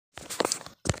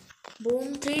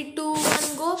Boom, 3, 2,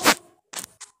 1, go.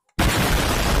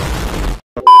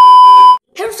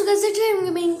 Hey, so guys, today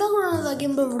I'm being back on another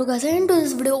game, but guys, into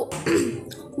this video,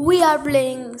 we are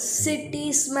playing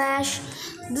City Smash.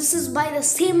 This is by the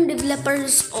same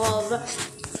developers of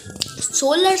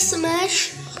Solar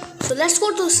Smash. So let's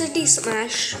go to City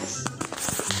Smash.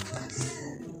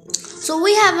 So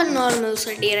we have a normal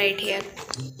city right here,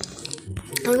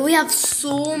 and we have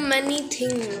so many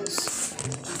things.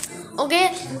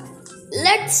 Okay,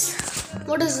 let's.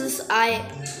 What is this?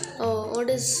 What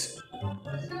is?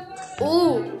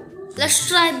 Oh, let's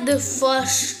try the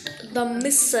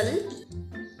missile.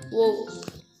 Whoa.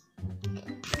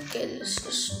 Okay, let's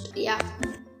just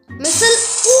missile.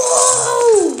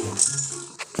 Whoa!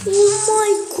 Oh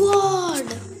my god!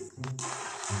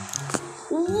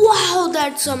 Wow,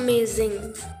 that's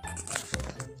amazing.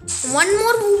 One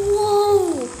more.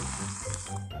 Whoa!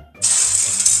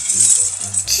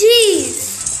 Jeez,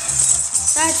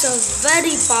 that's a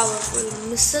very powerful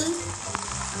missile.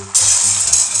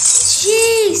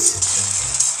 Jeez,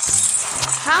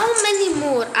 how many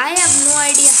more? I have no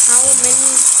idea how many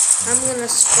I'm gonna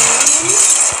spawn in.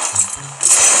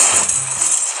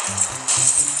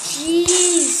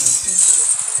 Jeez.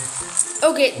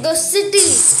 Okay, the city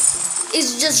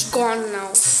is just gone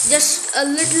now. Just a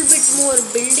little bit more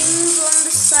buildings on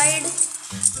the side,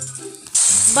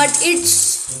 but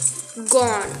it's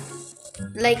gone.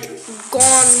 Like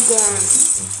gone.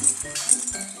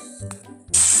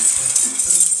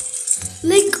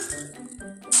 Like,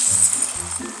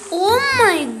 oh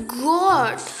my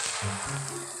god.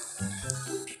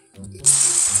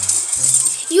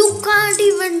 You can't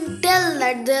even tell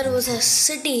that there was a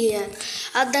city here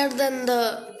other than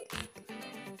the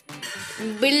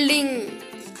building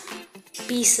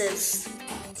pieces.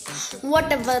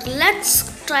 Whatever,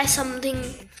 let's try something.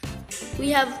 We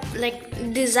have like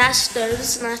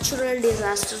disasters, natural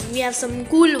disasters. We have some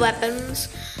cool weapons,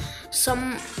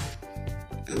 some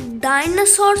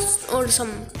dinosaurs or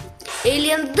some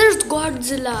aliens. There's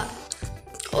Godzilla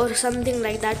or something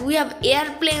like that. We have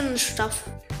airplane stuff,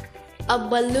 a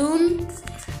balloon,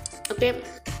 okay,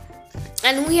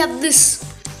 and we have this.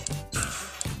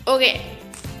 Okay,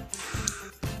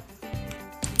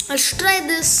 let's try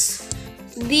this.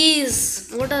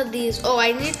 These, what are these? Oh,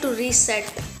 I need to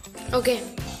reset. Okay,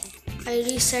 I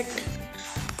reset.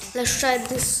 Let's try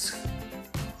this.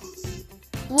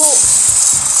 Whoa,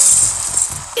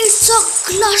 it's a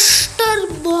cluster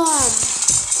bomb.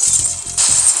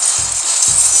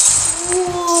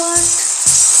 What?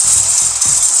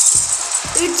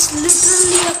 It's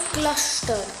literally a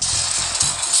cluster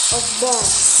of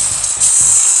bombs.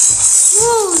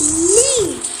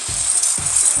 Holy!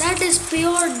 That is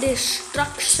pure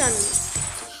destruction.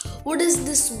 What is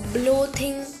this blow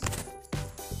thing?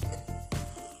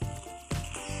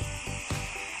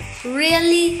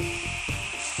 Really?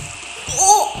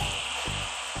 Oh!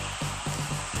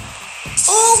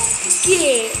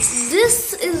 Okay,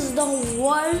 this is the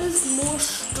world's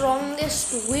most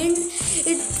strongest wind.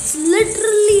 It's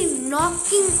literally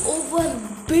knocking over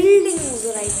buildings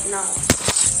right now.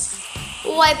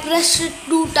 Oh, I pressed it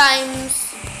 2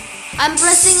 times. I'm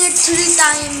pressing it 3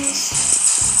 times.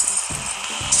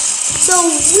 The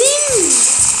wind.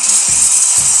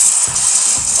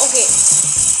 Okay.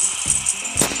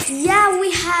 Yeah,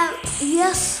 we have,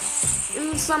 yes,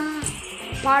 in some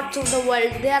parts of the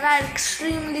world there are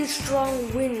extremely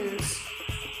strong winds,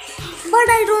 but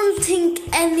I don't think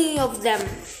any of them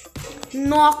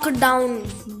knock down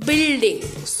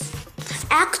buildings.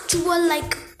 Actual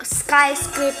like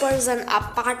skyscrapers and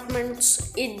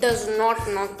apartments, it does not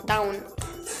knock down.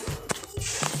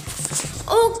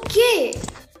 Okay,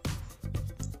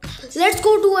 let's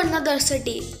go to another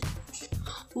city.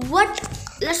 What?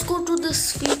 Let's go to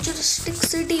this futuristic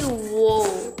city.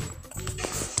 Whoa.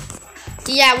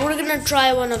 Yeah, we're gonna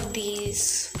try one of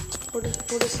these. What is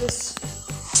this?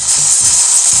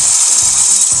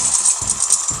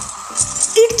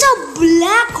 It's a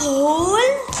black hole?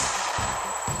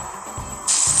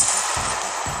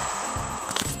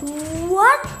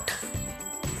 What?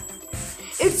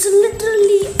 It's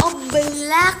literally a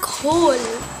black hole.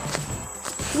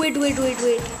 Wait.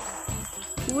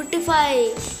 What if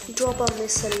I drop a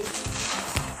missile?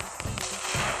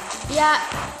 Yeah.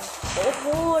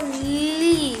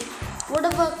 Holy! What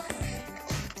about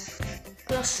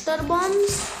cluster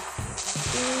bombs?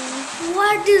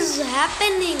 What is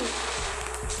happening?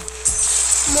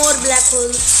 More black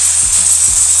holes.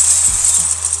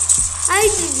 I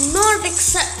did not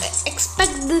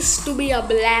expect this to be a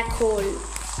black hole.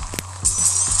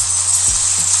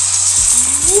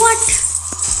 What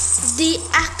the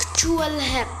actual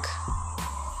heck?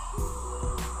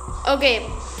 Okay,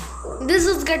 this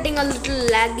is getting a little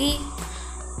laggy.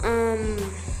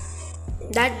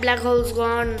 That black hole's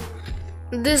gone.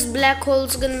 This black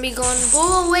hole's gonna be gone.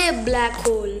 Go away, black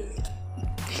hole.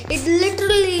 It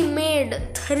literally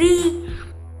made 3,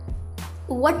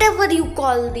 whatever you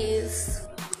call these,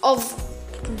 of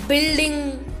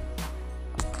building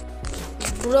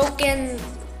broken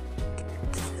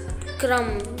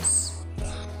crumbs.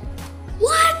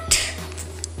 What?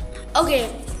 Okay,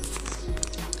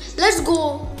 let's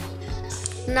go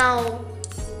now.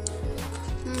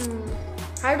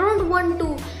 I don't want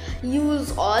to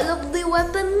use all of the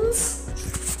weapons.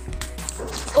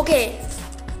 Okay,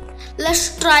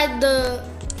 let's try the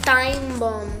time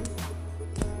bomb.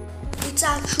 It's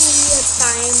actually a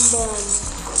time bomb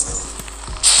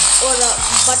or a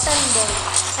button bomb.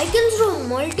 I can throw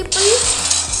multiple.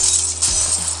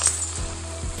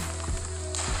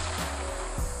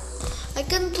 I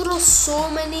can throw so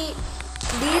many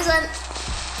these and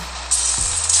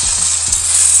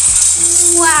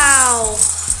wow.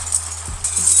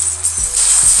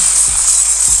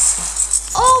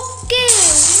 Okay,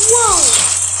 wow.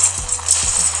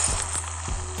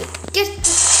 Get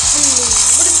this building.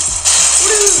 What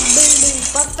is building?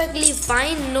 Perfectly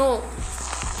fine, no.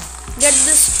 Get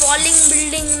this falling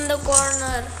building in the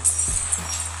corner.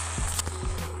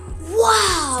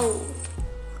 Wow.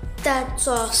 That's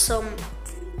awesome.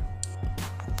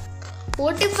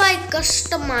 What if I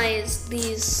customize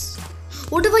these?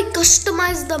 What if I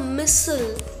customize the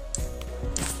missile?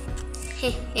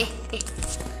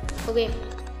 Okay.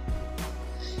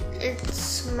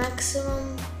 It's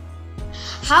maximum.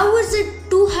 How is it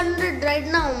 200 right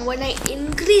now? When I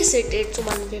increase it, it's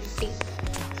 150.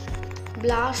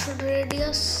 Blast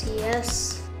radius,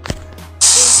 yes.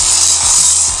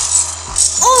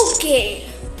 Okay.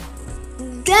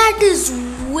 That is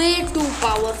way too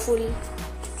powerful.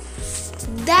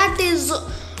 That is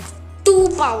too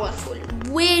powerful.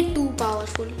 Way too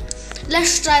powerful.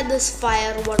 Let's try this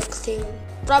firework thing.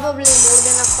 Probably more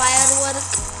than a firework.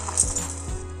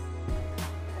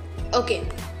 Okay.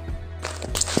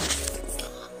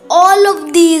 All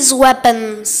of these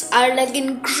weapons are like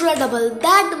incredible.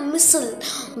 That missile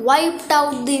wiped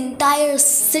out the entire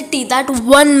city. That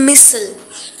one missile.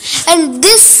 And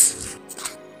this,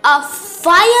 a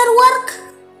firework?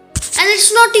 And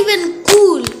it's not even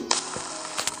cool.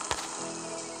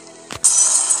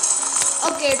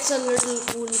 Okay, it's a little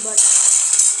cool, but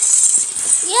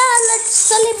yeah, let's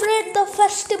celebrate the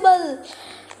festival.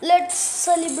 Let's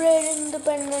celebrate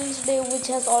Independence Day, which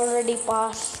has already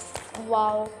passed.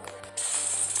 Wow.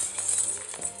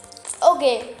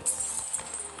 Okay,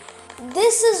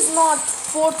 this is not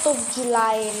 4th of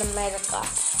July in America.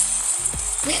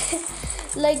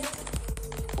 Like,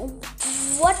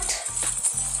 what?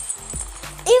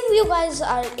 If you guys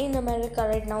are in America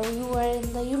right now, you are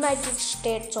in the United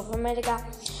States of America,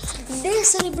 they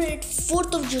celebrate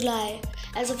 4th of July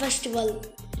as a festival,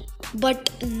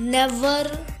 but they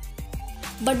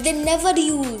never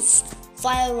use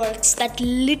fireworks that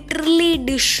literally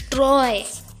destroy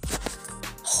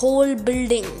whole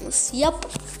buildings. Yup,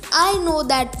 I know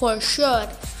that for sure.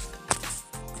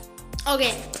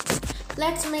 Okay,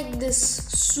 let's make this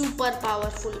super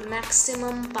powerful,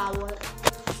 maximum power.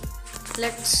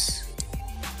 Let's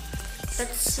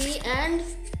see, and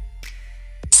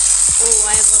oh,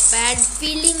 I have a bad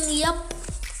feeling. Yup.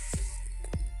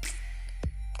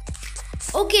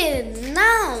 Okay,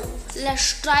 now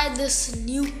let's try this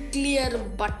nuclear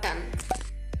button.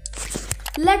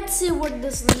 Let's see what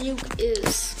this nuke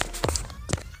is.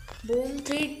 Boom,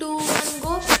 3, 2, 1,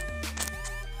 go.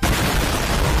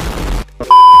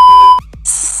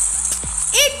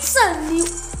 It's a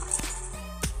nuke.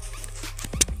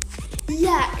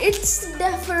 Yeah, it's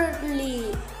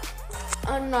definitely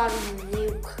a normal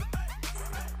nuke.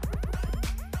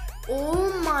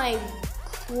 Oh my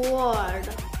god.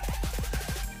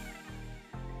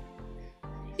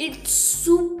 It's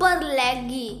super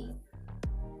laggy.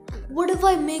 What if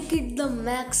I make it the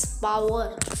max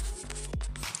power?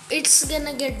 It's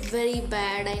gonna get very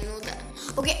bad, I know that.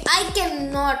 Okay, I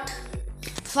cannot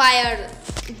fire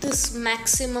this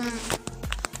maximum.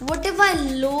 What if I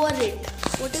lower it?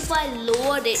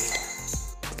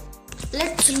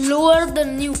 Let's lower the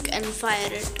nuke and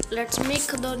fire it. Let's make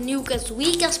the nuke as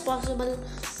weak as possible.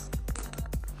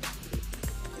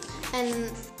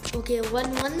 And okay,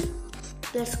 1-1.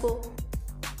 Let's go.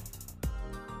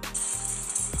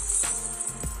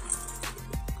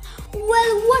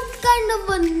 Well, what kind of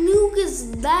a nuke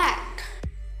is that?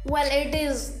 Well, it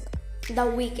is the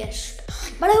weakest.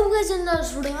 But I hope you guys enjoyed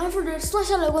this video. And for this,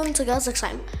 special, I'm going to see you guys next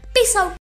time. Peace out.